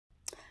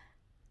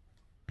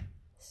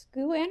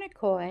Goo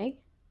Anakoy,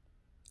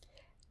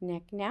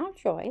 Nick Now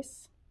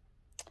Joyce.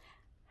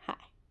 Hi.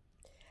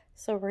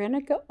 So we're going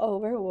to go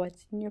over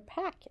what's in your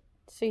packet.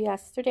 So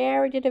yesterday I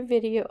already did a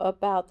video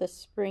about the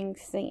spring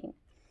scene.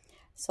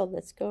 So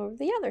let's go over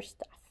the other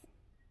stuff.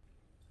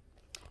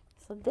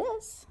 So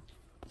this,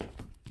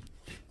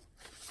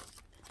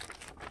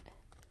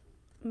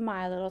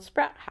 my little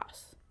sprout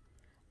house.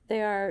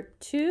 There are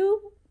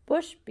 2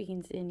 bush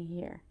beans in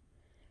here.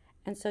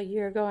 And so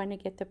you're going to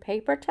get the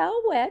paper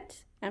towel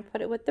wet and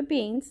put it with the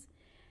beans.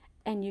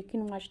 And you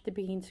can watch the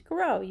beans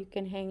grow. You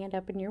can hang it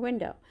up in your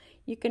window.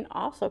 You can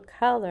also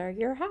color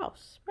your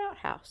house, sprout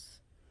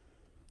house.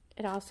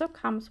 It also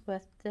comes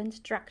with the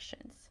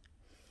instructions.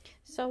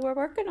 So we're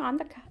working on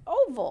the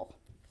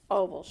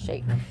oval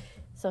shape.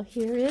 So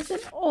here is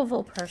an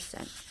oval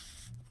person.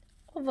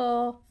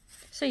 Oval.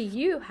 So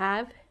you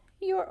have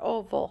your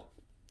oval.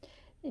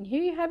 And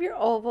here you have your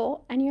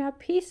oval, and you have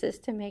pieces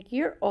to make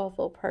your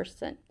oval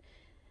person.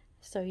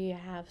 So you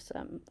have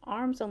some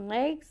arms and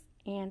legs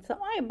and some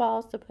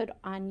eyeballs to put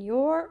on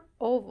your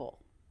oval.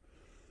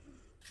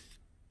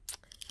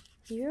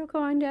 You're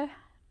going to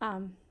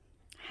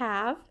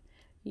have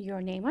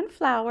your name on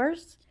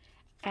flowers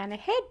and a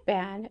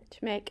headband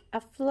to make a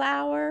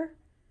flower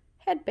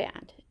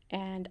headband.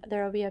 And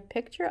there will be a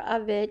picture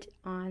of it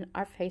on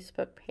our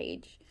Facebook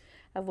page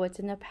of what's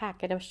in the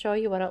packet. I'll show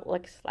you what it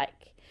looks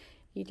like.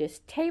 You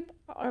just tape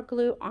or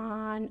glue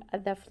on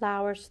the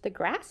flowers to the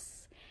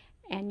grass,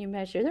 and you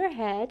measure their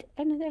head,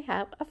 and they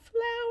have a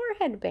flower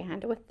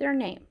headband with their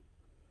name.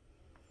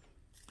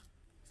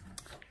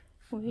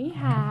 We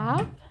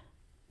have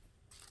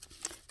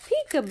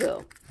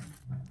Peekaboo.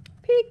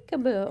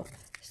 Peekaboo.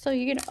 So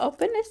you're going to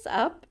open this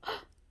up,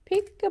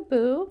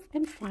 Peekaboo,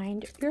 and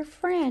find your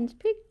friends.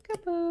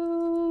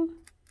 Peekaboo.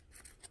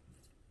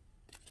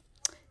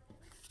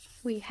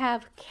 We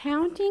have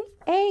counting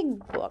egg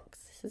books.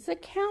 This is a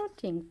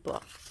counting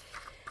book.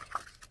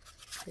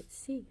 Let's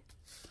see.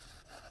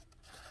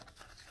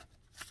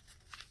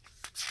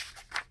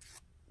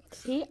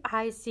 See,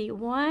 I see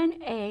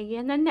 1 egg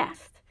in the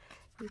nest.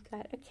 You've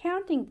got a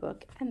counting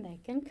book, and they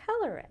can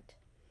color it.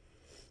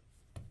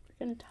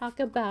 We're going to talk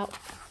about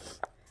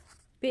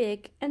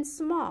big and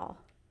small.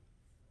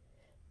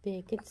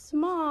 Big and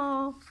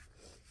small.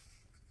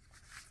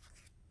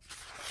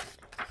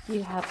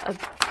 You have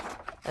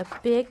a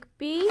big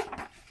bee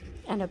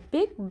and a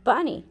big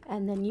bunny,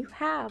 and then you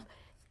have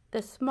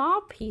the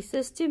small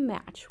pieces to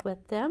match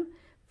with them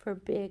for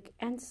big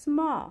and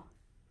small.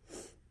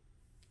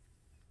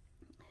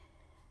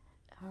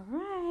 All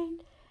right,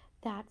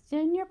 that's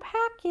in your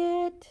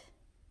packet.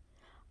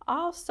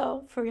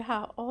 Also, for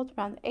how old,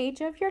 around the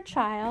age of your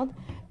child,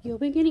 you'll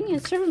be getting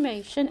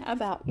information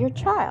about your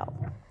child.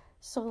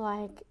 So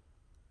like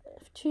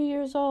 2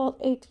 years old,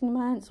 18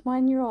 months,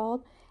 1 year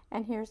old,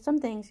 and here's some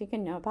things you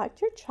can know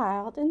about your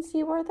child and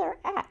see where they're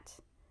at.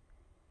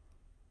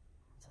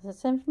 So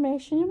this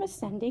information I'm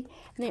sending.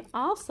 And they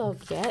also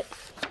get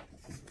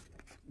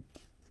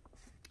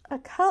a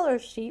color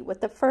sheet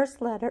with the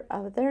first letter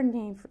of their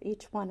name for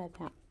each one of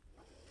them.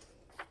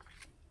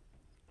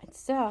 And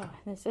so,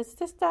 this is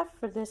the stuff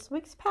for this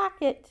week's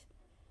packet.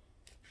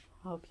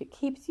 Hope it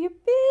keeps you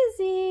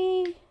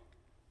busy.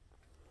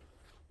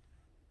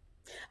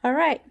 All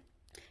right.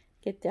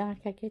 Get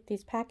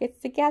these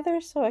packets together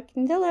so I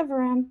can deliver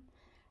them.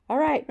 All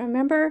right.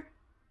 Remember,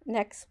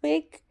 next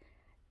week,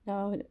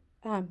 not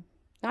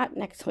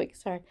next week,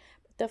 sorry.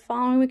 But the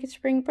following week of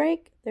spring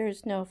break,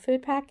 there's no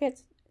food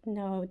packets,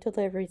 no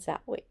deliveries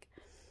that week.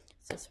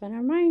 So just want to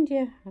remind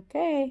you,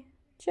 okay,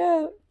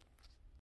 Joe.